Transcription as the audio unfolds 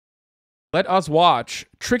Let us watch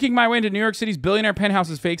Tricking My Way into New York City's Billionaire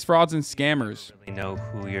Penthouses, Fakes, Frauds, and Scammers. Really know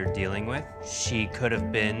who you're dealing with. She could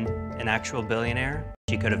have been an actual billionaire.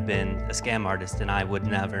 She could have been a scam artist, and I would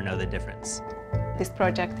never know the difference. This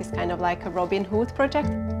project is kind of like a Robin Hood project.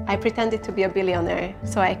 I pretended to be a billionaire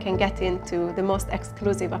so I can get into the most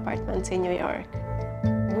exclusive apartments in New York.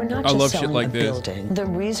 We're not just selling a building. The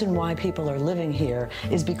reason why people are living here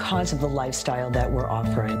is because of the lifestyle that we're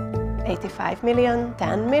offering. 85 million,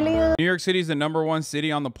 10 million. New York City is the #1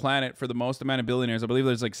 city on the planet for the most amount of billionaires. I believe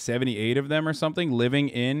there's like 78 of them or something living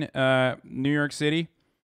in New York City.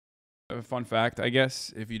 A fun fact, I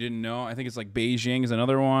guess, if you didn't know. I think it's like Beijing is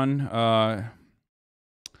another one.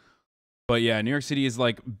 But yeah, New York City has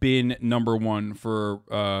like been #1 for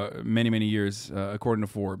many, many years, according to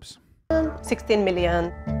Forbes. 16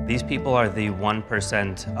 million. These people are the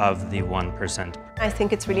 1% of the 1%. I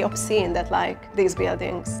think it's really obscene that like these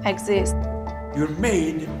buildings exist. Your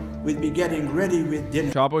maid would be getting ready with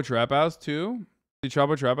dinner. Chapo Trap House too? Did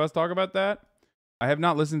Chapo Trap House talk about that? I have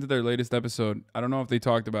not listened to their latest episode. I don't know if they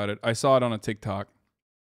talked about it. I saw it on a TikTok.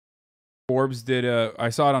 Forbes did I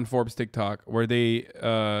saw it on Forbes TikTok where they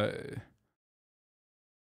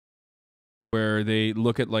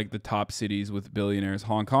look at like the top cities with billionaires.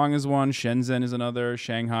 Hong Kong is one, Shenzhen is another,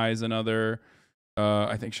 Shanghai is another.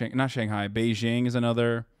 I think not Shanghai, Beijing is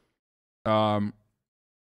another.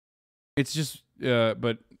 It's just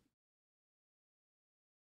but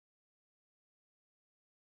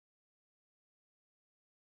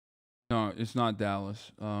no, it's not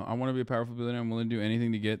Dallas. I want to be a powerful billionaire. I'm willing to do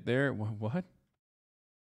anything to get there. What?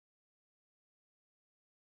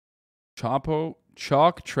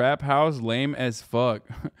 Chalk Trap House, lame as fuck.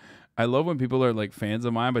 I love when people are like fans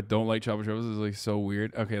of mine but don't like Chapo Trap House. It's like so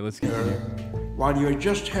weird. Okay, let's continue. While you're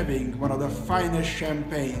just having one of the finest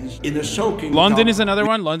champagnes in a soaking London tub is another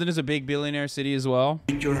one. London is a big billionaire city as well.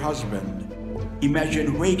 with your husband.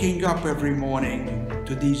 Imagine waking up every morning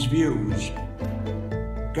to these views.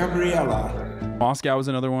 Gabriella. Moscow is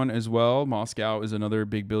another one as well. Moscow is another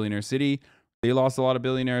big billionaire city. They lost a lot of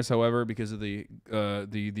billionaires, however, because of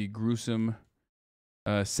the gruesome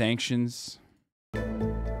sanctions.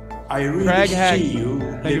 I really Craig Hack. see you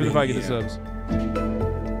Thank you for the living 5 get the here. subs.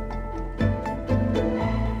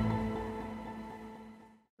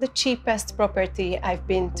 The cheapest property I've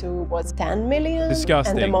been to was 10 million.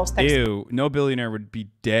 Disgusting. And the most Ew. No billionaire would be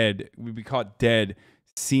dead. Would be caught dead,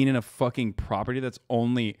 seen in a fucking property that's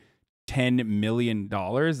only $10 million.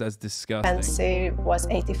 That's disgusting. expensive was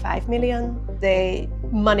 85 million. They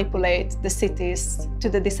manipulate the cities to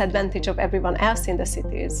the disadvantage of everyone else in the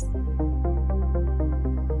cities.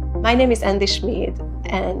 My name is Andi Schmied,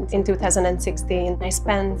 and in 2016, I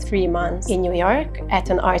spent 3 months in New York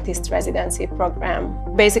at an artist residency program.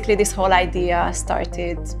 Basically, this whole idea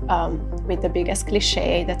started with the biggest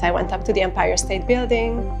cliche that I went up to the Empire State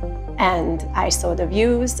Building and I saw the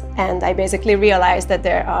views, and I basically realized that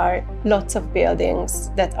there are lots of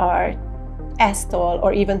buildings that are as tall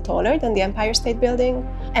or even taller than the Empire State Building.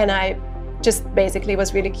 And I just basically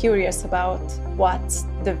was really curious about what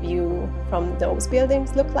the view from those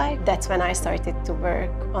buildings look like. That's when I started to work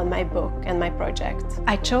on my book and my project.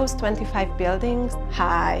 I chose 25 buildings,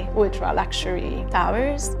 high, ultra luxury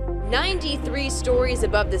towers. 93 stories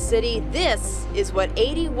above the city, this is what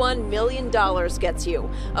 $81 million gets you.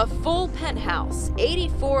 A full penthouse,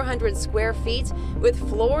 8,400 square feet, with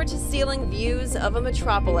floor-to-ceiling views of a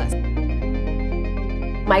metropolis.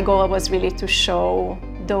 My goal was really to show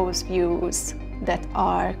those views that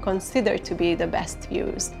are considered to be the best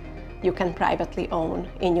views you can privately own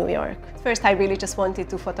in New York. First, I really just wanted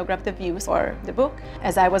to photograph the views for the book.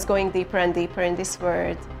 As I was going deeper and deeper in this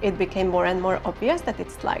world, it became more and more obvious that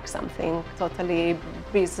it's like something totally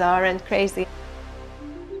bizarre and crazy.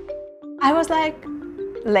 I was like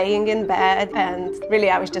laying in bed and really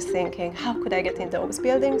I was just thinking, how could I get in those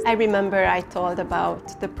buildings? I remember I told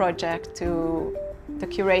about the project to the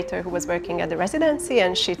curator who was working at the residency,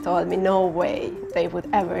 and she told me no way they would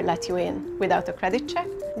ever let you in without a credit check.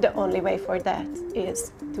 The only way for that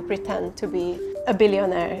is to pretend to be a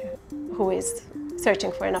billionaire who is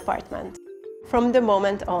searching for an apartment. From the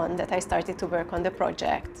moment on that I started to work on the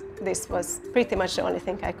project, this was pretty much the only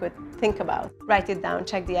thing I could think about. Write it down,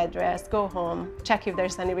 check the address, go home, check if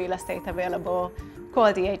there's any real estate available,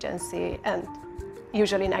 call the agency, and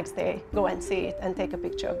usually next day go and see it and take a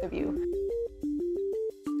picture of the view.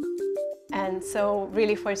 And so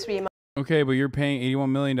really for 3 months. Okay, but you're paying $81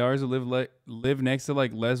 million to live next to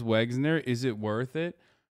like Les Wexner. Is it worth it?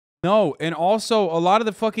 No. And also a lot of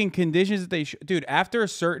the fucking conditions that they dude, after a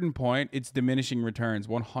certain point, it's diminishing returns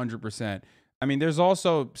 100%. I mean, there's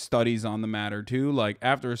also studies on the matter too. Like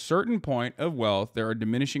after a certain point of wealth, there are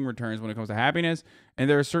diminishing returns when it comes to happiness, and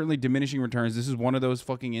there are certainly diminishing returns. This is one of those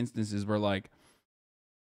fucking instances where like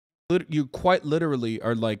you quite literally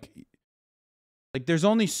are like there's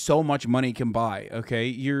only so much money can buy. Okay,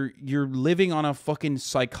 you're living on a fucking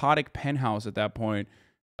psychotic penthouse at that point,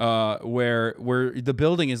 where the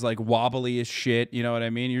building is like wobbly as shit. You know what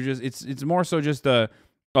I mean? You're just it's more so just a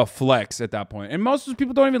flex at that point. And most of those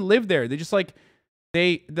people don't even live there. They just like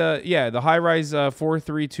the high-rise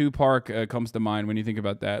 432 Park comes to mind when you think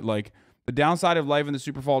about that. Like the downside of life in the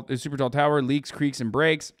super tall tower, leaks, creaks, and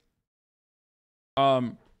breaks.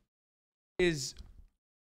 It's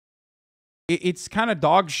kind of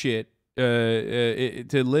dog shit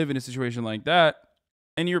to live in a situation like that,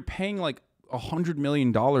 and you're paying like $100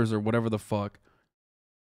 million or whatever the fuck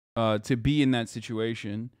to be in that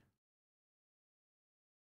situation.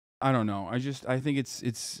 I don't know. I think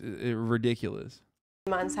it's ridiculous.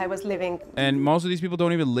 Months I was living, and most of these people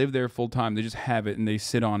don't even live there full time. They just have it and they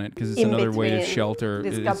sit on it because it's another way to shelter.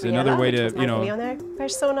 It's another way to, you know,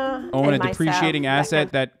 persona, own a depreciating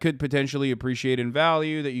asset that could potentially appreciate in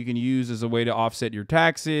value that you can use as a way to offset your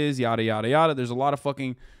taxes. Yada yada yada. There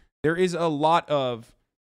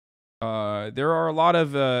are a lot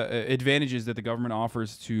of advantages that the government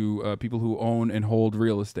offers to people who own and hold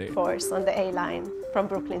real estate. Force on the A line from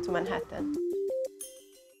Brooklyn to Manhattan.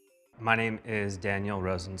 My name is Daniel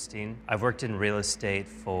Rosenstein. I've worked in real estate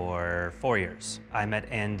for 4 years. I met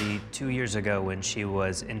Andi 2 years ago when she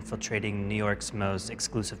was infiltrating New York's most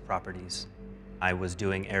exclusive properties. I was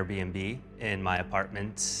doing Airbnb in my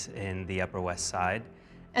apartment in the Upper West Side.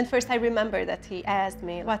 And first I remember that he asked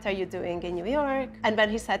me, what are you doing in New York? And when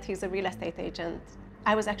he said he's a real estate agent,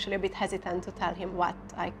 I was actually a bit hesitant to tell him what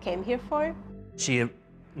I came here for. She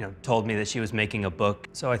told me that she was making a book.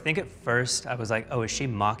 So I think at first I was like, oh, is she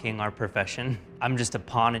mocking our profession? I'm just a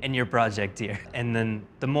pawn in your project here. And then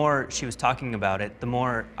the more she was talking about it, the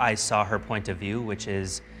more I saw her point of view, which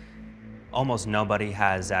is almost nobody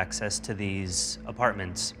has access to these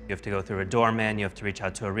apartments. You have to go through a doorman, you have to reach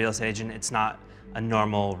out to a real estate agent. It's not a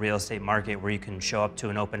normal real estate market where you can show up to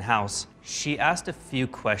an open house. She asked a few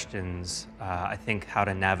questions, I think how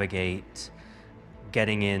to navigate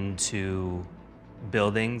getting into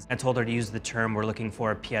buildings. I told her to use the term, we're looking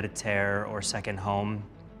for a pied-à-terre or second home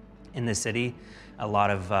in the city. A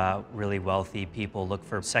lot of really wealthy people look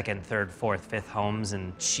for second, third, fourth, fifth homes,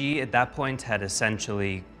 and she at that point had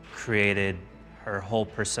essentially created her whole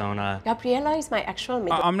persona. Gabriella is my actual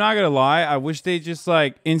middle. I'm not gonna lie, I wish they just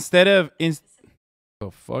like, instead of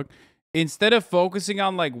focusing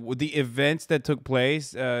on like the events that took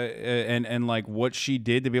place and like what she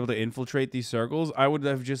did to be able to infiltrate these circles, I would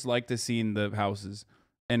have just liked to seen the houses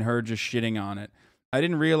and her just shitting on it. I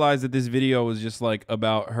didn't realize that this video was just like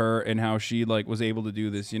about her and how she like was able to do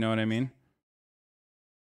this. You know what I mean?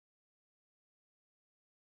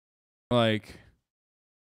 Like,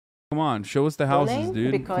 come on, show us the houses,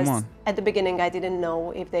 dude. Because come on. At the beginning I didn't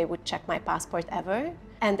know if they would check my passport ever.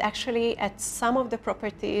 And actually at some of the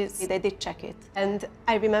properties, they did check it. And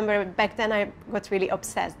I remember back then I got really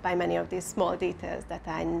obsessed by many of these small details, that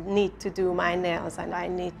I need to do my nails and I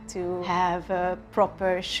need to have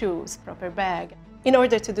proper shoes, proper bag. In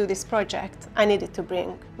order to do this project, I needed to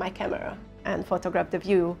bring my camera and photograph the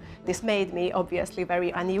view. This made me obviously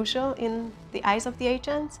very unusual in the eyes of the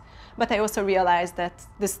agents. But I also realized that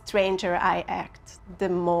the stranger I act, the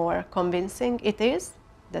more convincing it is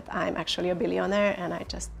that I'm actually a billionaire and I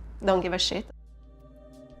just don't give a shit.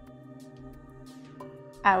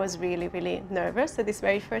 I was really, really nervous at this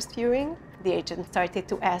very first viewing. The agent started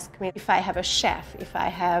to ask me if I have a chef, if I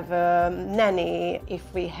have a nanny,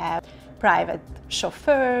 if we have private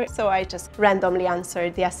chauffeur. So I just randomly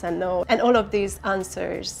answered yes and no. And all of these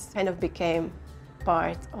answers kind of became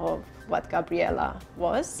part of what Gabriella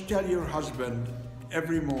was. Tell your husband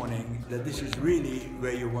every morning that this is really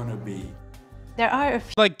where you want to be. There are a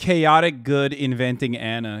few like chaotic good inventing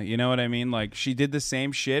Anna, you know what I mean? Like she did the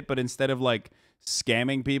same shit, but instead of like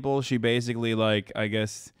scamming people, she basically like, I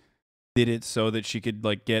guess, did it so that she could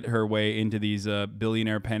like get her way into these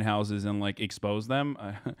billionaire penthouses and like expose them.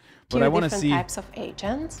 But I want to see different types of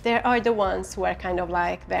agents. There are the ones who are kind of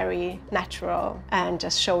like very natural and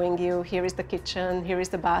just showing you, here is the kitchen, here is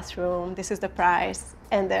the bathroom, this is the price.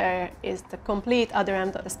 And there is the complete other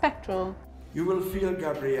end of the spectrum. You will feel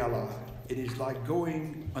Gabriella. It is like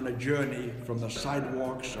going on a journey from the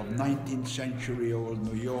sidewalks of 19th century old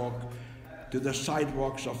New York to the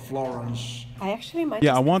sidewalks of Florence. I actually might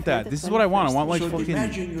I want that. This is what I want. I want like so fucking...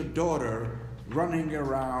 imagine your daughter running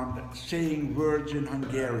around saying words in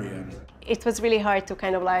Hungarian. It was really hard to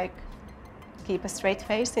kind of like keep a straight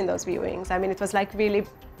face in those viewings. I mean, it was like really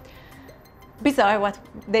bizarre what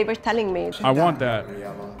they were telling me. I want that.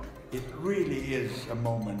 Gabriella, it really is a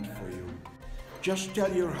moment for you. Just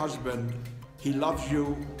tell your husband he loves you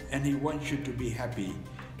and he wants you to be happy.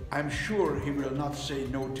 I'm sure he will not say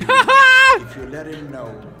no to you if you let him know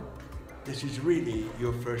this is really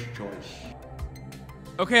your first choice.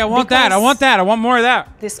 Okay, I want that. I want that. I want more of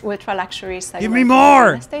that. This ultra luxury segment Give me more.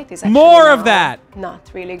 of real estate is actually More of that.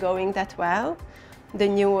 Not really going that well. The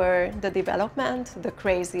newer the development, the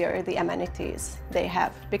crazier the amenities they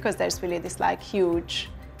have, because there's really this like huge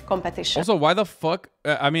competition. Also, why the fuck?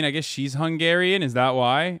 I mean, I guess she's Hungarian. Is that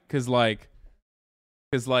why? Because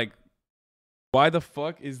like, why the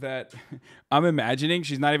fuck is that? I'm imagining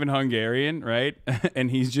she's not even Hungarian, right?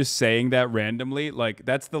 And he's just saying that randomly. Like,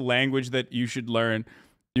 that's the language that you should learn.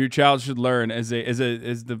 Your child should learn as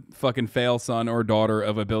the fucking fail son or daughter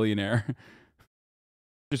of a billionaire.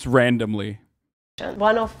 Just randomly.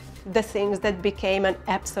 One of the things that became an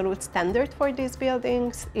absolute standard for these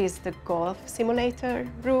buildings is the golf simulator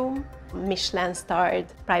room. Michelin-starred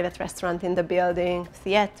private restaurant in the building,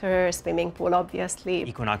 theater, swimming pool, obviously.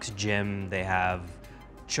 Equinox gym, they have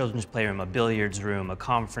children's playroom, a billiards room, a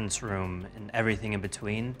conference room, and everything in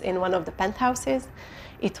between. In one of the penthouses,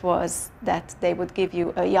 it was that they would give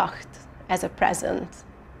you a yacht as a present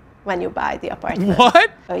when you buy the apartment.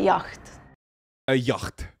 What? A yacht. A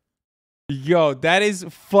yacht. Yo, that is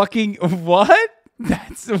fucking what?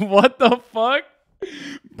 That's what the fuck?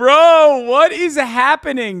 Bro, what is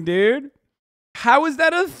happening, dude? How is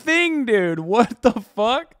that a thing, dude? What the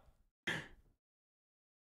fuck?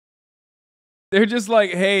 They're just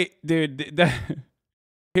like, hey, dude,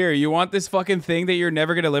 here, you want this fucking thing that you're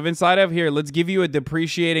never gonna live inside of? Here, let's give you a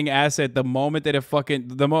depreciating asset the moment that it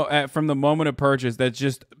fucking from the moment of purchase. That's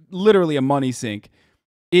just literally a money sink.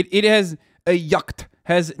 It has a yacht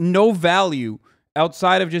has no value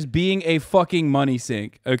outside of just being a fucking money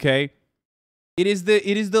sink. Okay, it's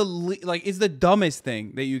the dumbest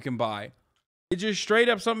thing that you can buy. It's just straight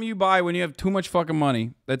up something you buy when you have too much fucking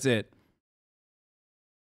money. That's it.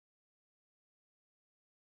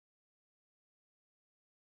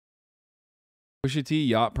 Pusha T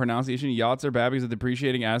yacht pronunciation. Yachts are bad because of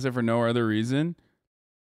depreciating asset for no other reason.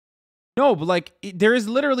 No, but like there is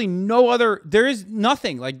literally no other. There is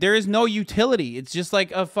nothing. Like there is no utility. It's just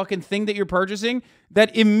like a fucking thing that you're purchasing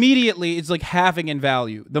that immediately it's like halving in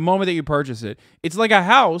value the moment that you purchase it. It's like a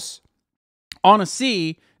house on a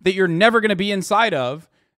sea that you're never going to be inside of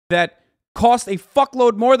that costs a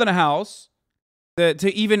fuckload more than a house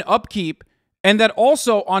to even upkeep, and that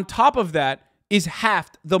also on top of that is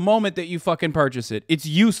halved the moment that you fucking purchase it. It's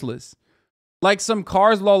useless. Like some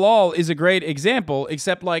cars, lol, is a great example,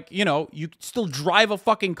 except like, you know, you still drive a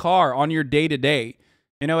fucking car on your day-to-day.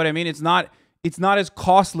 You know what I mean? It's not as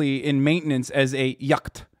costly in maintenance as a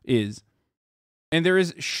yacht is. And there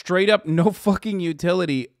is straight up no fucking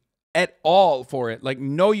utility at all for it. Like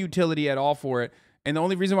no utility at all for it. And the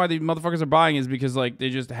only reason why these motherfuckers are buying is because like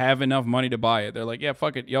they just have enough money to buy it. They're like, yeah,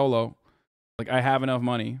 fuck it, YOLO. Like I have enough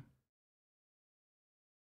money.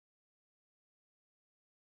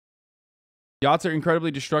 Yachts are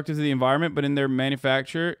incredibly destructive to the environment, but their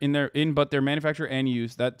manufacture and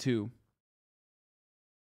use, that too.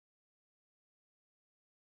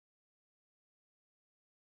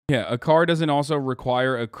 Yeah, a car doesn't also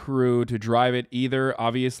require a crew to drive it either.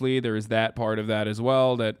 Obviously, there is that part of that as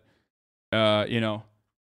well that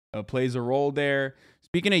plays a role there.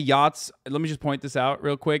 Speaking of yachts, let me just point this out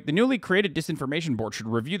real quick. The newly created disinformation board should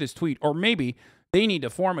review this tweet, or maybe they need to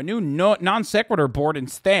form a new non sequitur board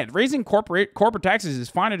instead. Raising corporate taxes is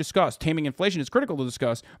fine to discuss. Taming inflation is critical to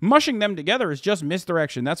discuss. Mushing them together is just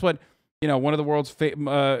misdirection. That's what, you know, one of the world's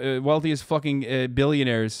wealthiest fucking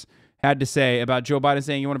billionaires had to say about Joe Biden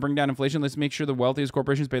saying, you want to bring down inflation? Let's make sure the wealthiest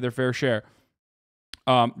corporations pay their fair share.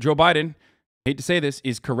 Joe Biden, hate to say this,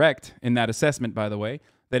 is correct in that assessment, by the way.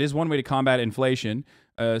 That is one way to combat inflation.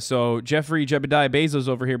 So Jeffrey Jebediah Bezos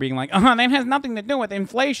over here being like, that has nothing to do with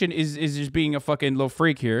inflation is just being a fucking little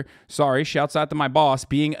freak here. Sorry, shouts out to my boss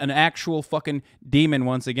being an actual fucking demon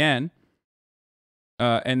once again.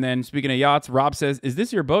 And then speaking of yachts, Rob says, is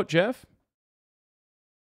this your boat, Jeff?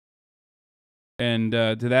 And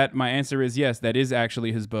to that, my answer is yes, that is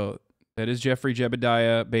actually his boat. That is Jeffrey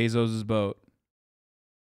Jebediah Bezos' boat.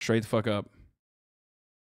 Straight the fuck up.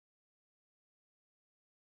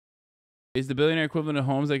 Is the billionaire equivalent of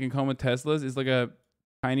homes that can come with Teslas is like a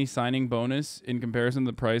tiny signing bonus in comparison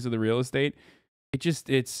to the price of the real estate?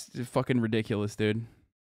 It's fucking ridiculous, dude.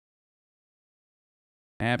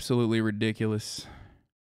 Absolutely ridiculous.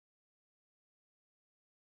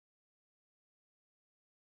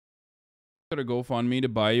 Gonna GoFundMe to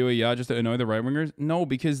buy you a yacht just to annoy the right wingers? No,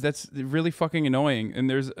 because that's really fucking annoying, and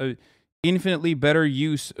there's a infinitely better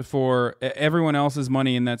use for everyone else's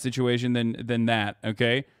money in that situation than that.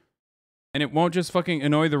 Okay, and it won't just fucking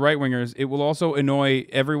annoy the right wingers. It will also annoy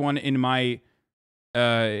everyone in my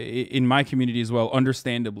community as well.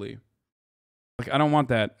 Understandably, like I don't want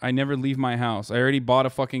that. I never leave my house. I already bought a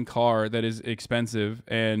fucking car that is expensive,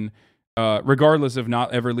 and regardless of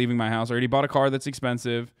not ever leaving my house, I already bought a car that's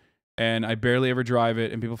expensive. And I barely ever drive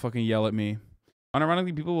it, and people fucking yell at me.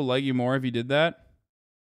 Unironically, people will like you more if you did that.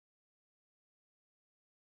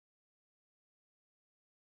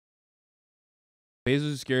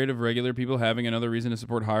 Bezos is scared of regular people having another reason to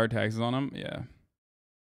support higher taxes on them. Yeah.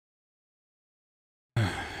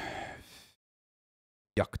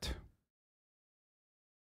 Yucked.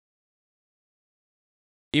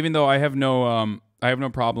 Even though I have no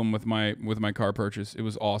problem with my car purchase. It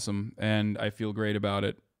was awesome, and I feel great about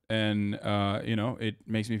it. And, you know, it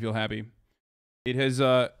makes me feel happy. It has,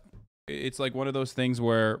 it's like one of those things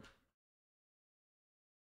where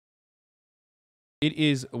it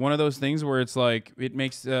is one of those things where it's like, it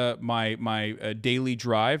makes, my daily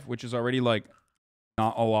drive, which is already like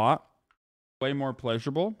not a lot, way more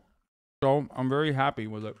pleasurable. So I'm very happy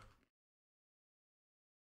with it.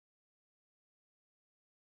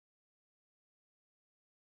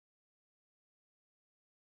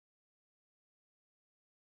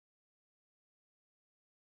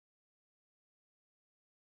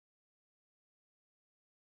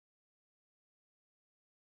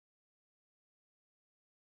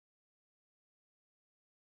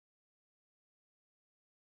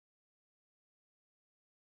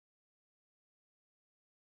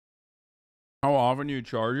 How often do you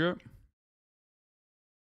charge it?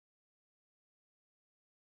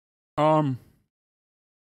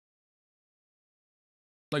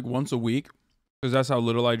 Like once a week, because that's how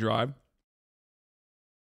little I drive.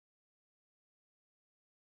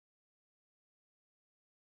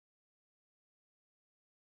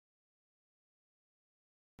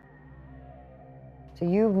 So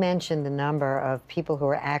you mentioned the number of people who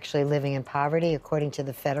are actually living in poverty, according to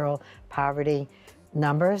the federal poverty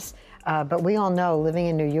numbers. But we all know, living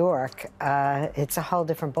in New York, it's a whole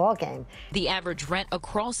different ballgame. The average rent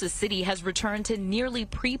across the city has returned to nearly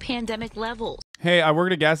pre-pandemic levels. Hey, I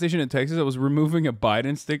worked at a gas station in Texas. I was removing a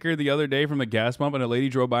Biden sticker the other day from the gas pump, and a lady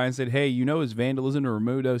drove by and said, "Hey, you know it's vandalism to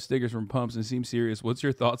remove those stickers from pumps and seem serious. What's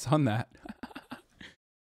your thoughts on that?"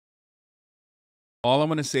 All I'm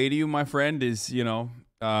going to say to you, my friend, is, you know,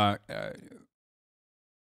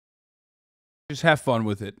 just have fun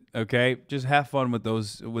with it, okay? Just have fun with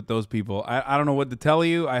those people. I don't know what to tell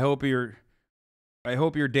you. I hope your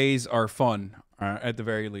days are fun, at the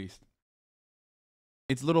very least.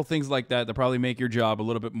 It's little things like that that probably make your job a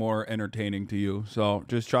little bit more entertaining to you. So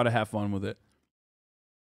just try to have fun with it.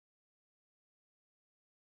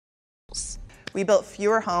 We built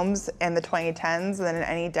fewer homes in the 2010s than in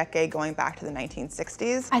any decade going back to the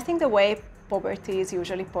 1960s. I think the way poverty is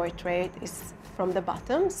usually portrayed is from the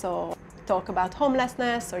bottom. So you talk about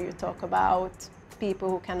homelessness, or you talk about people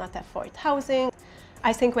who cannot afford housing.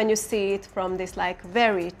 I think when you see it from this like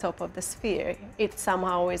very top of the sphere, it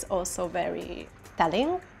somehow is also very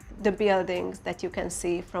telling. The buildings that you can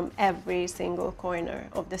see from every single corner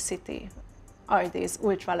of the city are these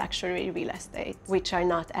ultra-luxury real estate, which are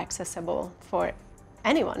not accessible for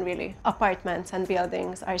anyone, really. Apartments and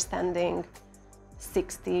buildings are standing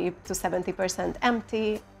 60 to 70%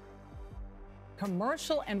 empty.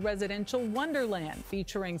 Commercial and residential wonderland,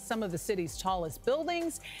 featuring some of the city's tallest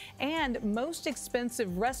buildings and most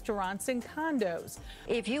expensive restaurants and condos.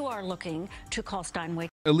 If you are looking to call Steinway,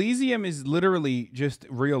 Elysium is literally just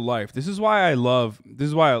real life. This is why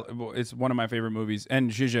it's one of my favorite movies,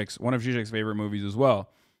 and one of Zizek's favorite movies as well,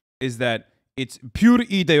 is that it's pure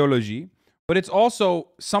ideology, but it's also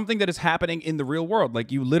something that is happening in the real world.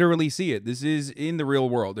 Like, you literally see it. This is in the real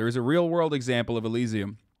world. There is a real world example of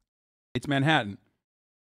Elysium. It's Manhattan.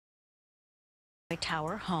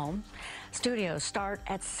 Tower home. Studios start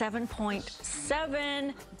at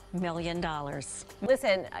 $7.7 million.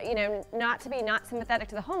 Listen, you know, not to be not sympathetic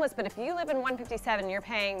to the homeless, but if you live in 157, you're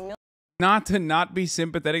paying not be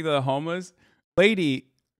sympathetic to the homeless, lady.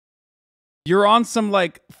 You're on some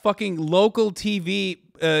like fucking local TV,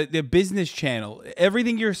 the business channel.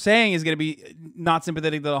 Everything you're saying is gonna be not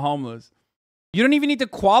sympathetic to the homeless. You don't even need to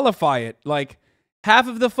qualify it. Like, half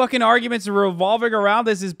of the fucking arguments revolving around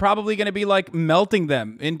this is probably going to be like melting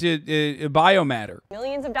them into biomatter.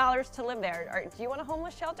 Millions of dollars to live there. Do you want a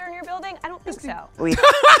homeless shelter in your building? I don't think so.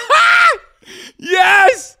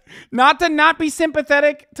 Yes! Not to not be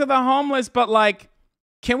sympathetic to the homeless, but like,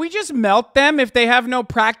 Can we just melt them if they have no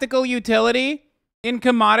practical utility in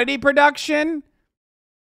commodity production?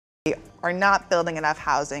 We are not building enough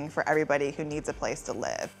housing for everybody who needs a place to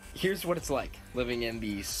live. Here's what it's like living in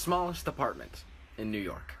the smallest apartment in New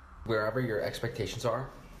York. Wherever your expectations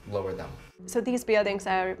are, lower them. So these buildings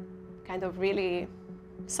are kind of really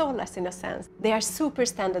soulless in a sense. They are super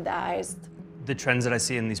standardized. The trends that I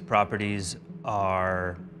see in these properties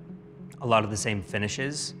are a lot of the same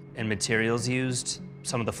finishes and materials used.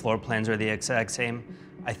 Some of the floor plans are the exact same.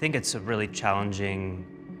 I think it's a really challenging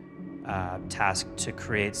task to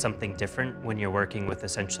create something different when you're working with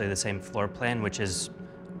essentially the same floor plan, which is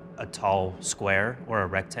a tall square or a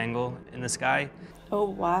rectangle in the sky. Oh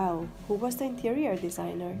wow, who was the interior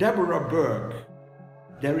designer? Deborah Burke.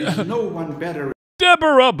 There is no one better.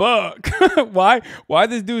 Deborah Burke. Why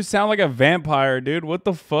this dude sound like a vampire, dude? What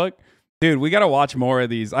the fuck? Dude, we gotta watch more of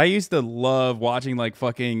these. I used to love watching like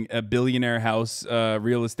fucking a billionaire house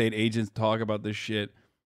real estate agents talk about this shit.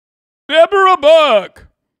 Deborah Burke.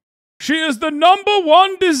 She is the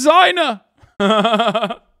 #1 designer.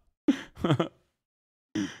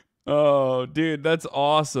 Oh, dude, that's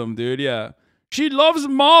awesome, dude. Yeah. She loves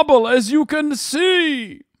marble, as you can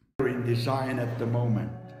see. In design at the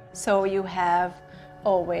moment. So you have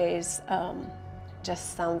always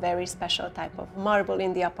just some very special type of marble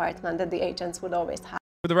in the apartment that the agents would always have.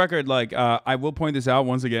 For the record, like, I will point this out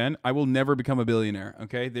once again. I will never become a billionaire,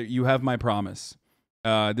 okay? You have my promise.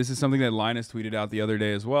 This is something that Linus tweeted out the other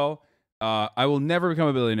day as well. I will never become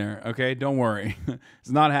a billionaire, okay? Don't worry.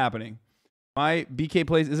 It's not happening. My BK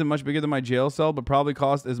place isn't much bigger than my jail cell, but probably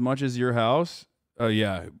cost as much as your house.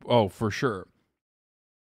 Yeah. Oh, for sure.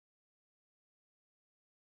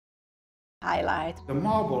 Highlight. The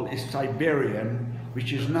marble is Siberian,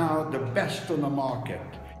 which is now the best on the market.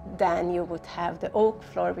 Then you would have the oak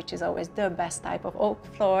floor, which is always the best type of oak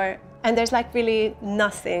floor. And there's like really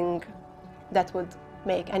nothing that would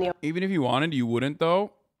make any of. Even if you wanted, you wouldn't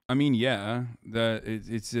though. I mean, yeah,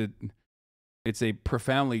 it's a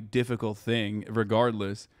profoundly difficult thing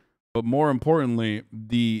regardless. But more importantly,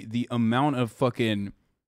 the amount of fucking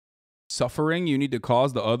suffering you need to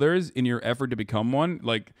cause to others in your effort to become one.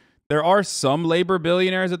 Like, there are some labor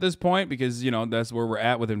billionaires at this point because, you know, that's where we're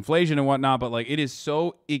at with inflation and whatnot. But like, it is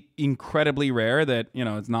so incredibly rare that, you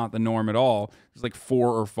know, it's not the norm at all. It's like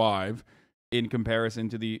 4 or 5 in comparison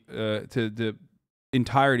to the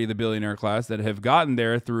entirety of the billionaire class that have gotten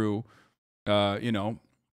there through, you know,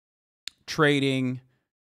 trading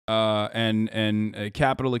and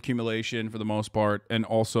capital accumulation for the most part, and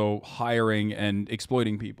also hiring and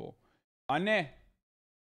exploiting people. Anne,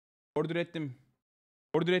 order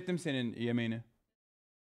ettim senin yemeğini.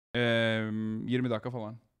 20 dakika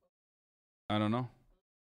falan. I don't know.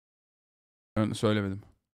 Ben söylemedim.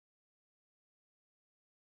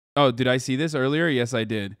 Oh, did I see this earlier? Yes, I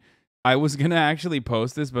did. I was going to actually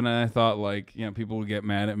post this, but then I thought, like, you know, people would get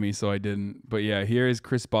mad at me, so I didn't. But yeah, here is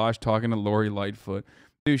Chris Bosh talking to Lori Lightfoot.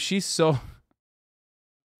 Dude, she's so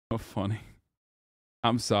funny.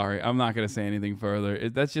 I'm sorry. I'm not going to say anything further.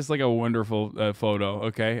 That's just like a wonderful photo,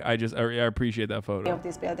 okay? I appreciate that photo. Many of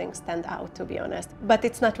these buildings stand out, to be honest. But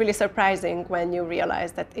it's not really surprising when you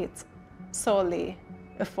realize that it's solely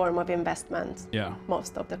a form of investment. Yeah.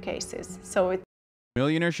 Most of the cases. So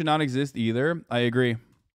millionaires should not exist either. I agree.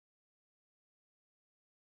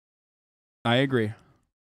 I agree.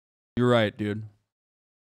 You're right, dude.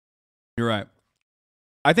 You're right.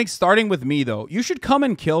 I think starting with me, though, you should come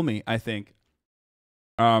and kill me, I think.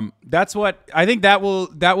 That's what I think that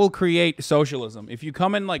will create socialism. If you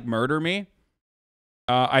come and like murder me,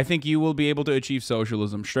 I think you will be able to achieve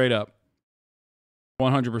socialism straight up.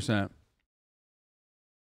 100%.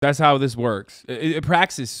 That's how this works.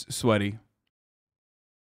 Praxis, sweaty.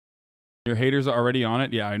 Your haters are already on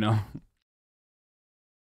it? Yeah, I know.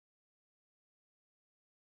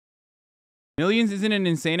 Millions isn't an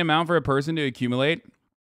insane amount for a person to accumulate.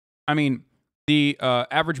 I mean, the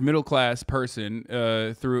average middle class person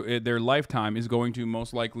through their lifetime is going to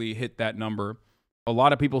most likely hit that number. A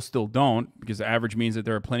lot of people still don't, because the average means that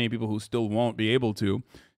there are plenty of people who still won't be able to.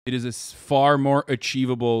 It is a far more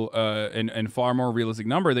achievable and far more realistic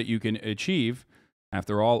number that you can achieve.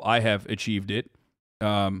 After all, I have achieved it.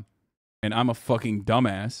 And I'm a fucking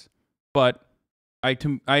dumbass. But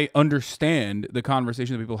I understand the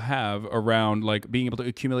conversation that people have around like being able to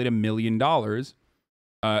accumulate $1 million,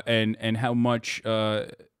 and how much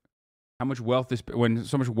wealth when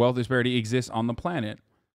so much wealth disparity exists on the planet.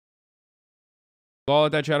 All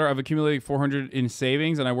at that chatter, I've accumulated 400 in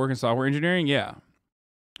savings, and I work in software engineering. Yeah,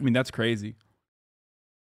 I mean that's crazy.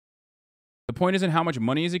 The point isn't how much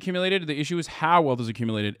money is accumulated. The issue is how wealth is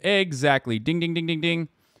accumulated. Exactly. Ding ding ding ding ding.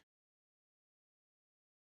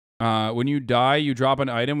 When you die, you drop an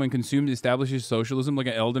item. When consumed, establishes socialism like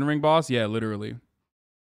an Elden Ring boss. Yeah, literally.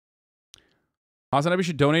 HasanAbi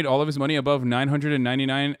should donate all of his money above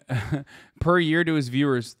 $999 per year to his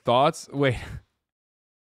viewers. Thoughts? Wait.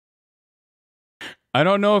 I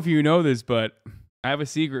don't know if you know this, but I have a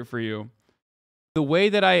secret for you. The way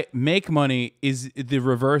that I make money is the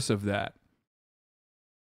reverse of that.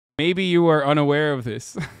 Maybe you are unaware of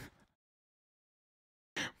this.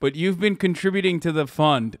 But you've been contributing to the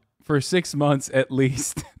fund for 6 months at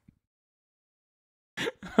least.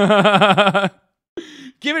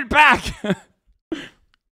 Give it back!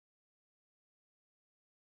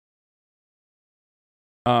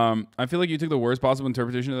 I feel like you took the worst possible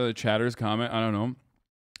interpretation of the chatter's comment. I don't know.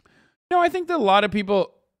 No, I think that a lot of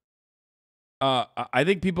people... I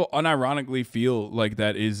think people unironically feel like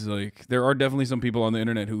that is like... There are definitely some people on the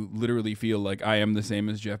internet who literally feel like I am the same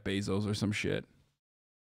as Jeff Bezos or some shit.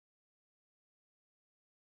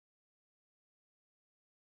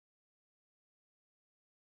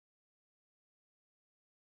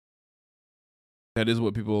 That is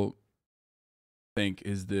what people think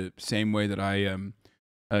is the same way that I am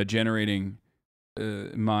generating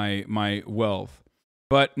my wealth.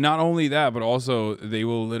 But not only that, but also they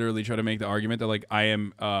will literally try to make the argument that like I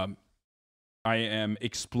am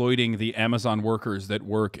exploiting the Amazon workers that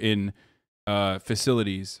work in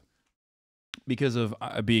facilities because of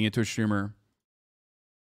being a Twitch streamer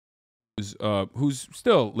whose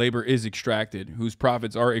still labor is extracted, whose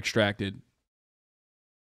profits are extracted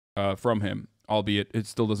from him. Albeit it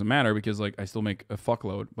still doesn't matter because like I still make a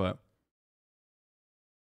fuckload, but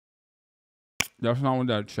that's not what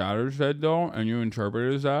that chatter said though, and you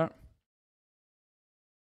interpreted as that.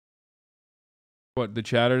 What the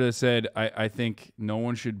chatter that said I think no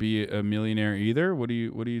one should be a millionaire either? What are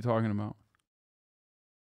you talking about?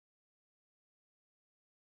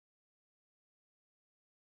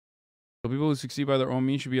 So people who succeed by their own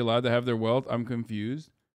means should be allowed to have their wealth. I'm confused.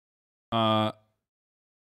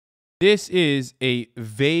 This is a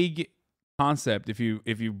vague concept. If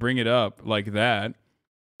you bring it up like that,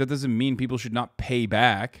 that doesn't mean people should not pay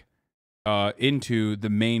back into the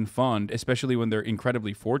main fund, especially when they're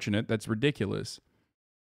incredibly fortunate. That's ridiculous.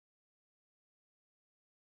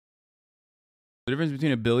 The difference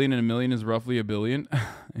between $1 billion and $1 million is roughly $1 billion.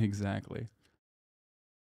 Exactly.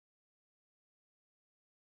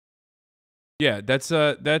 Yeah, that's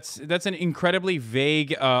an incredibly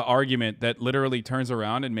vague argument that literally turns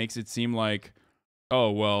around and makes it seem like,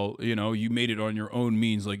 oh, well, you know, you made it on your own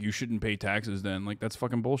means, like you shouldn't pay taxes then. Like that's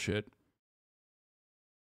fucking bullshit.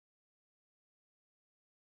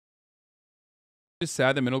 It's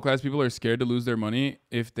sad that middle class people are scared to lose their money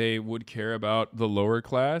if they would care about the lower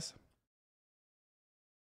class.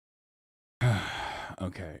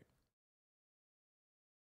 Okay.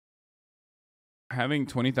 Having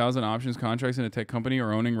 20,000 options contracts in a tech company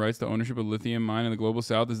or owning rights to ownership of lithium mine in the global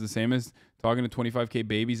south is the same as talking to 25K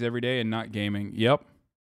babies every day and not gaming. Yep.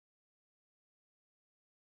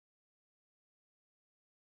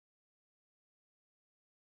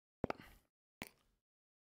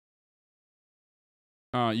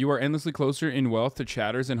 You are endlessly closer in wealth to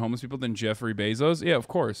chatters and homeless people than Jeffrey Bezos? Yeah, of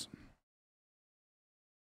course.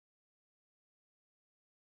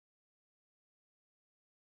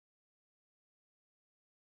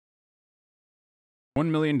 $1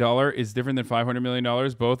 million is different than $500 million.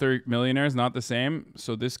 Both are millionaires, not the same.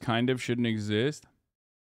 So this kind of shouldn't exist.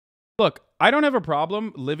 Look, I don't have a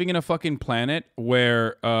problem living in a fucking planet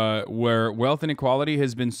where wealth inequality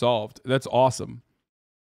has been solved. That's awesome.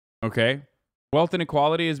 Okay? Wealth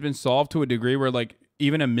inequality has been solved to a degree where like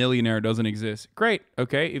even a millionaire doesn't exist. Great.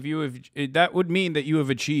 Okay? If you have, that would mean that you have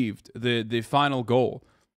achieved the final goal.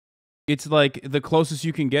 It's like the closest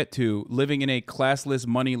you can get to living in a classless,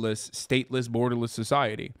 moneyless, stateless, borderless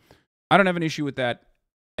society. I don't have an issue with that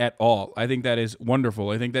at all. I think that is wonderful.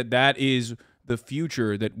 I think that that is the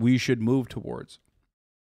future that we should move towards.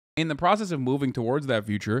 In the process of moving towards that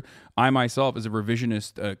future, I myself, as a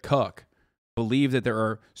revisionist cuck, believe that there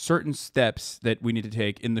are certain steps that we need to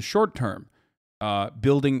take in the short term,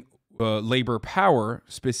 building labor power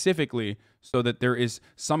specifically so that there is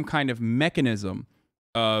some kind of mechanism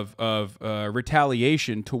of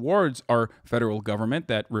retaliation towards our federal government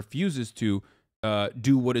that refuses to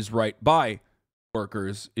do what is right by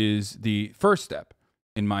workers is the first step,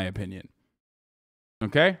 in my opinion.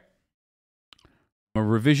 Okay? I'm a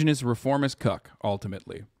revisionist, reformist cuck,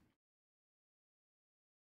 ultimately.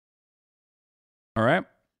 All right?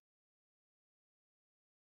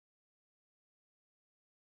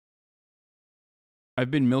 I've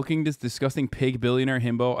been milking this disgusting pig billionaire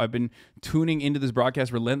himbo. I've been tuning into this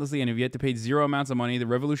broadcast relentlessly and have yet to pay zero amounts of money. The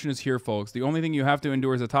revolution is here, folks. The only thing you have to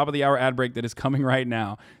endure is the top of the hour ad break that is coming right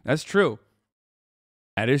now. That's true.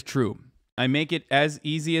 That is true. I make it as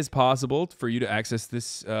easy as possible for you to access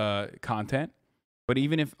this content. But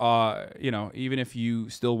even if even if you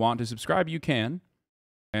still want to subscribe, you can.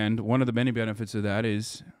 And one of the many benefits of that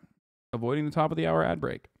is avoiding the top of the hour ad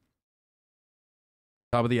break.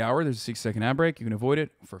 Top of the hour, there's a 6-second ad break. You can avoid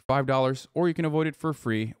it for $5, or you can avoid it for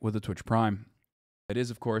free with a Twitch Prime. That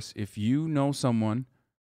is, of course, if you know someone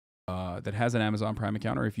that has an Amazon Prime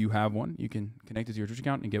account, or if you have one, you can connect it to your Twitch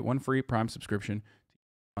account and get one free Prime subscription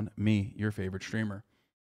on me, your favorite streamer.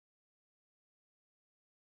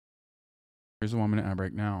 Here's a 1-minute ad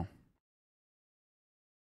break now.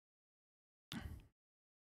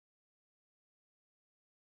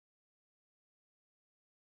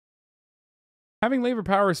 Having labor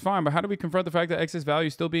power is fine, but how do we confront the fact that excess value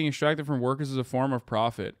is still being extracted from workers as a form of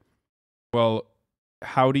profit? Well,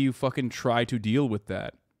 how do you fucking try to deal with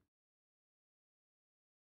that?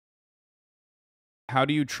 How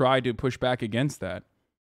do you try to push back against that?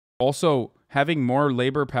 Also, having more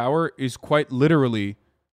labor power is quite literally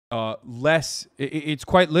it's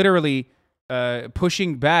quite literally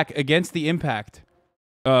pushing back against the impact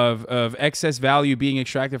of excess value being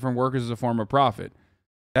extracted from workers as a form of profit.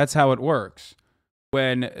 That's how it works.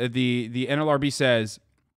 When the NLRB says,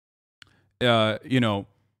 unions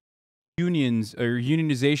or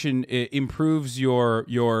unionization improves your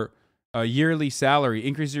yearly salary,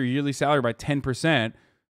 increases your yearly salary by 10%,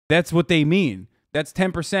 that's what they mean. That's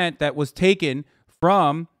 10% that was taken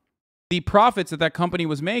from the profits that that company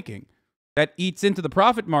was making. That eats into the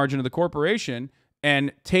profit margin of the corporation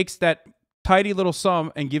and takes that tidy little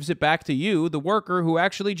sum and gives it back to you, the worker who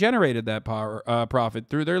actually generated that profit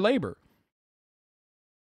through their labor.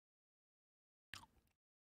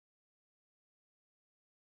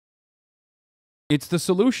 It's the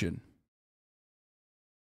solution.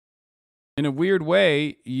 In a weird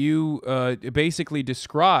way, you basically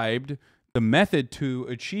described the method to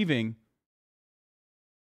achieving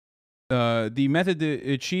the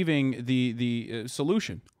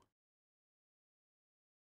solution.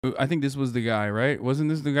 I think this was the guy, right? Wasn't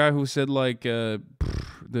this the guy who said, like, the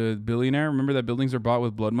billionaire? Remember that buildings are bought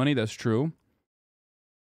with blood money? That's true.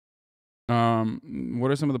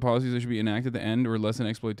 What are some of the policies that should be enacted to end or lessen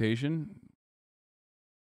exploitation?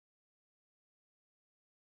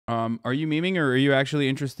 Are you memeing, or are you actually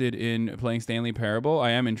interested in playing Stanley Parable? I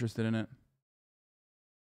am interested in it.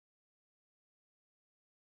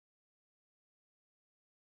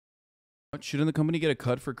 What, shouldn't the company get a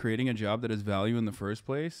cut for creating a job that has value in the first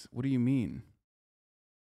place? What do you mean?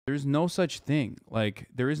 There's no such thing. Like,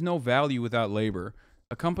 there is no value without labor.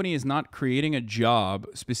 A company is not creating a job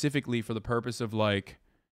specifically for the purpose of, like,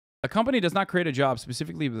 a company does not create a job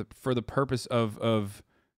specifically for the purpose of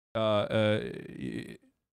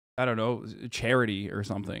I don't know, charity or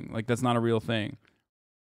something. Like, that's not a real thing.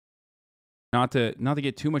 Not to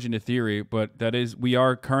get too much into theory, but that is, we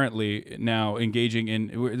are currently now engaging in,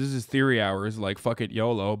 this is theory hours, like, fuck it,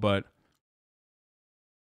 YOLO, but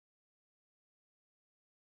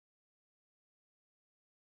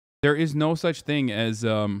there is no such thing as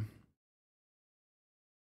there's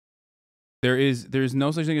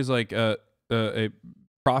no such thing as, like, a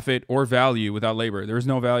profit or value without labor. There is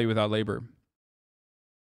no value without labor.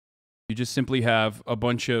 You just simply have a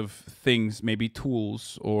bunch of things, maybe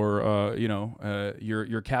tools or,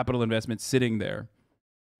 your capital investment sitting there,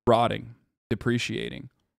 rotting, depreciating.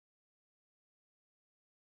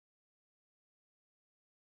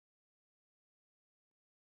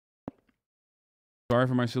 Sorry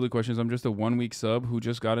for my silly questions. I'm just a 1-week sub who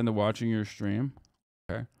just got into watching your stream.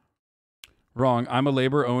 Okay. Wrong. I'm a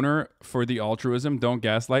labor owner for the altruism. Don't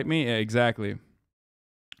gaslight me. Yeah, exactly.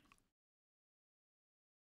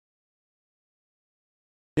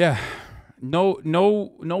 Yeah,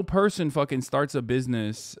 no person fucking starts a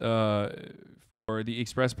business for the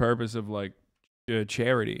express purpose of, like,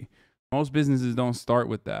 charity. Most businesses don't start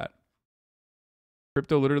with that.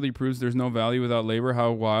 Crypto literally proves there's no value without labor.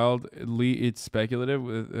 How wildly it's speculative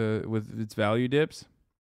with its value dips.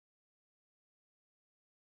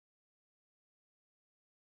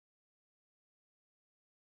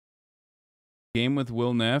 Game with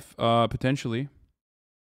Will Neff, potentially.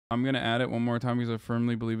 I'm going to add it one more time because I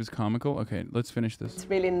firmly believe it's comical. Okay, let's finish this. It's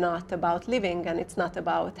really not about living, and it's not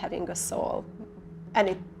about having a soul. And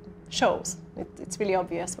it shows. It's really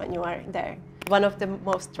obvious when you are there. One of the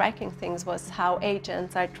most striking things was how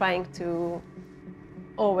agents are trying to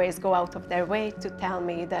always go out of their way to tell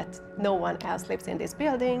me that no one else lives in this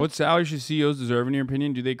building. What salary should CEOs deserve in your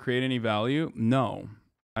opinion? Do they create any value? No.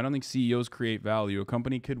 I don't think CEOs create value. A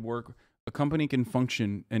company can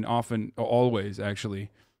function, and often, always actually,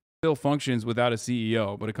 still functions without a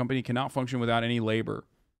CEO, but a company cannot function without any labor.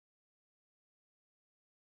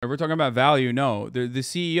 If we're talking about value, no. The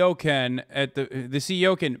CEO can the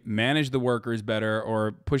CEO can manage the workers better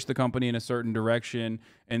or push the company in a certain direction,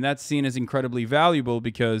 and that's seen as incredibly valuable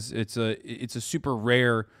because it's a super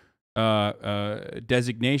rare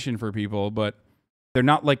designation for people. But they're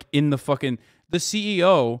not like in the fucking. The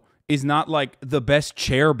CEO is not like the best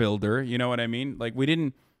chair builder. You know what I mean? Like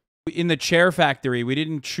in the chair factory, we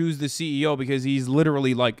didn't choose the CEO because he's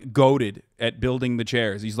literally like goated at building the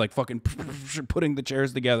chairs. He's like fucking putting the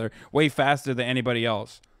chairs together way faster than anybody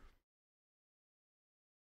else.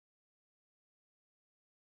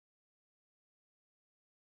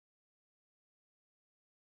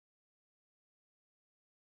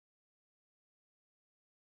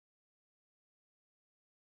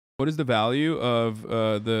 What is the value of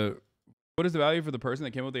what is the value for the person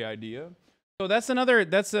that came up with the idea? So this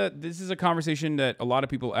is a conversation that a lot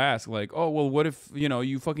of people ask, like, oh, well, what if,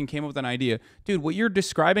 you fucking came up with an idea? Dude, what you're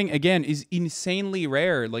describing, again, is insanely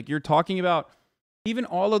rare. Like, you're talking about even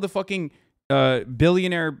all of the fucking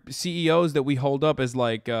billionaire CEOs that we hold up as,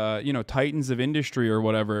 like, titans of industry or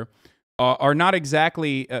whatever, are not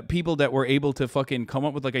exactly people that were able to fucking come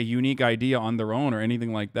up with, like, a unique idea on their own or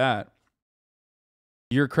anything like that.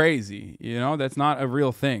 You're crazy. That's not a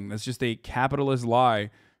real thing. That's just a capitalist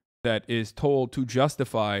lie that is told to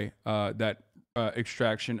justify that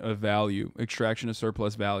extraction of value, extraction of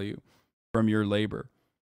surplus value from your labor.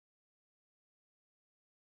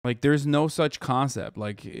 Like, there's no such concept.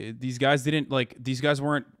 Like, these guys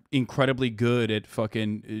weren't incredibly good at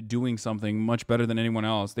fucking doing something much better than anyone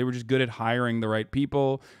else. They were just good at hiring the right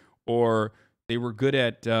people, or they were good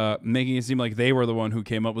at making it seem like they were the one who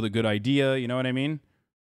came up with a good idea. You know what I mean?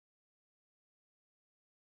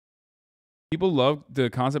 People love the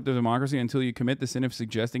concept of democracy until you commit the sin of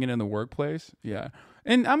suggesting it in the workplace. Yeah.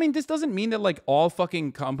 And I mean, this doesn't mean that like all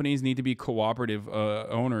fucking companies need to be cooperative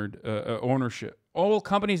ownership. All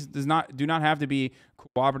companies do not have to be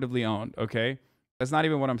cooperatively owned, okay? That's not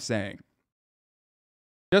even what I'm saying.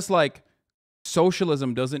 Just like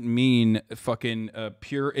socialism doesn't mean fucking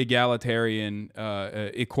pure egalitarian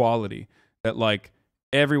equality, that like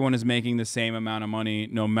everyone is making the same amount of money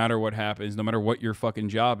no matter what happens, no matter what your fucking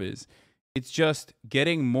job is. It's just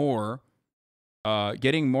getting more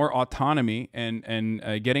autonomy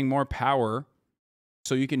and getting more power,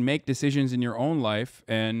 so you can make decisions in your own life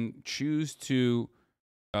and choose to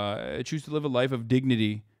live a life of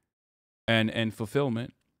dignity and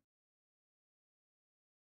fulfillment.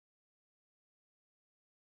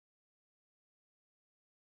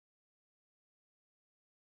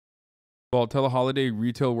 Well, tell a holiday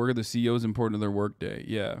retail worker the CEO is important to their workday.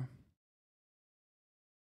 Yeah.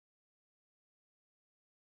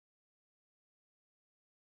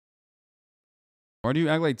 Why do you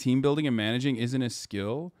act like team building and managing isn't a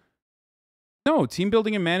skill? No, team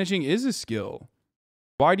building and managing is a skill.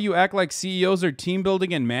 Why do you act like CEOs are team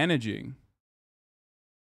building and managing?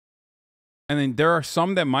 And then there are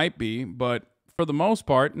some that might be, but for the most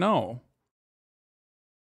part, no.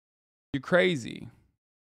 You're crazy.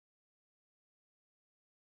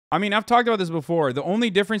 I mean, I've talked about this before. The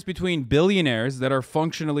only difference between billionaires that are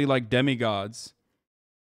functionally like demigods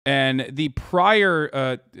and the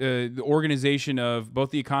prior organization of both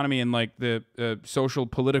the economy and like the social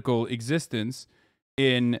political existence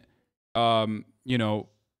in,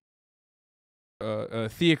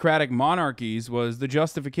 theocratic monarchies was the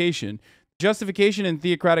justification. Justification in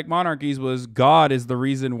theocratic monarchies was God is the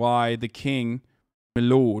reason why the king, my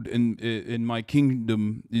lord, in my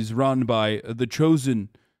kingdom is run by the chosen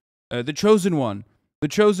one. The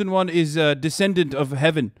chosen one is a descendant of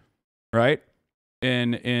heaven, right?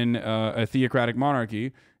 In a theocratic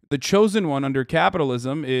monarchy, the chosen one under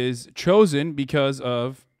capitalism is chosen because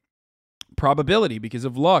of probability, because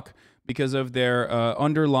of luck, because of their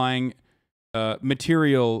underlying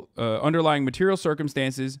material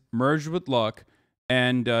circumstances merged with luck,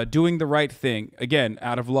 and doing the right thing, again,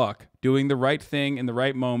 out of luck, doing the right thing in the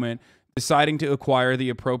right moment, deciding to acquire the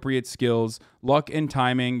appropriate skills, luck and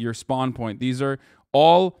timing, your spawn point. These are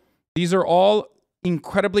all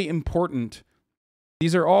incredibly important.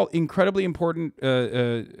 These are all incredibly important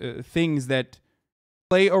things that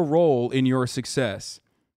play a role in your success.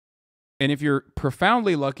 And if you're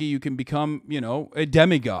profoundly lucky, you can become, a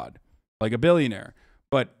demigod, like a billionaire.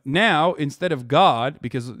 But now, instead of God,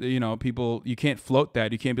 because, people, you can't float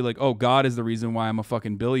that. You can't be like, oh, God is the reason why I'm a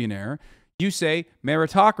fucking billionaire. You say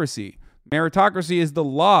meritocracy. Meritocracy is the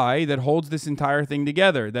lie that holds this entire thing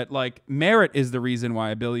together, that like merit is the reason why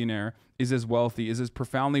a billionaire is as wealthy, is as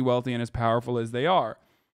profoundly wealthy and as powerful as they are.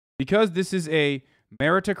 Because this is a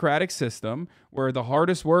meritocratic system where the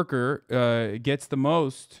hardest worker gets the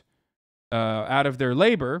most out of their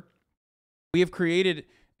labor, we have created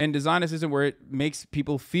and designed a system where it makes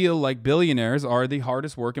people feel like billionaires are the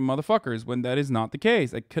hardest working motherfuckers, when that is not the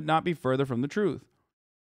case. That could not be further from the truth.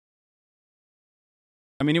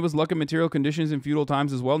 I mean, it was luck and material conditions in feudal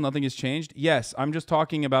times as well. Nothing has changed. Yes, I'm just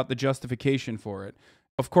talking about the justification for it.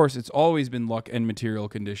 Of course, it's always been luck and material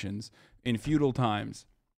conditions in feudal times.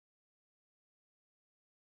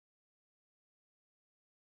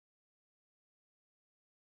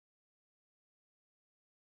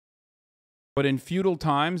 But in feudal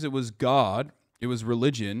times, it was God, it was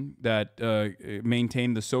religion that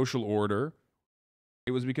maintained the social order.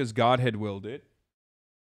 It was because God had willed it.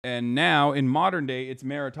 And now, in modern day, it's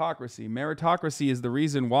meritocracy. Meritocracy is the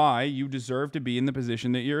reason why you deserve to be in the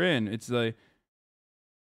position that you're in. It's the,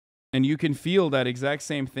 and you can feel that exact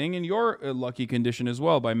same thing in your lucky condition as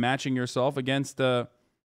well by matching yourself against other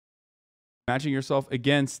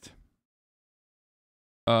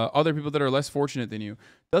people that are less fortunate than you.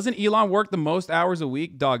 Doesn't Elon work the most hours a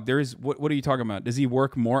week? Dog, what are you talking about? Does he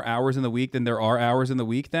work more hours in the week than there are hours in the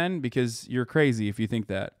week then? Because you're crazy if you think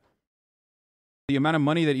that. The amount of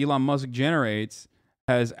money that Elon Musk generates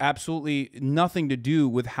has absolutely nothing to do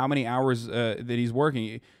with how many hours that he's working.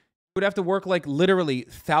 He would have to work like literally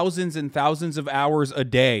thousands and thousands of hours a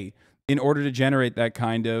day in order to generate that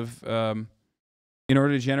kind of value,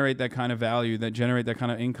 that generate that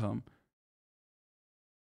kind of income.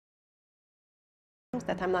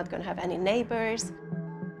 That I'm not going to have any neighbors.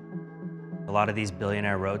 A lot of these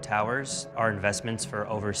billionaire road towers are investments for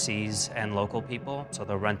overseas and local people, so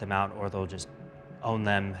they'll rent them out or they'll just own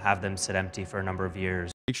them, have them sit empty for a number of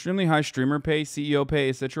years. Extremely high streamer pay, CEO pay,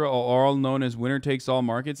 etc. are all known as winner-takes-all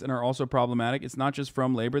markets and are also problematic. It's not just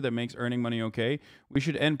from labor that makes earning money okay. We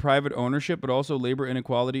should end private ownership, but also labor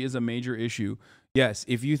inequality is a major issue. Yes,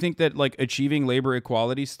 if you think that like achieving labor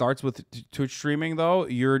equality starts with Twitch streaming, though,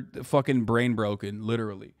 you're fucking brain broken,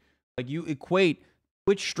 literally. Like you equate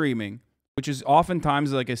Twitch streaming, which is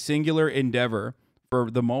oftentimes like a singular endeavor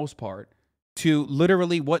for the most part, to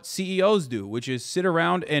literally what CEOs do, which is sit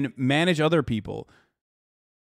around and manage other people.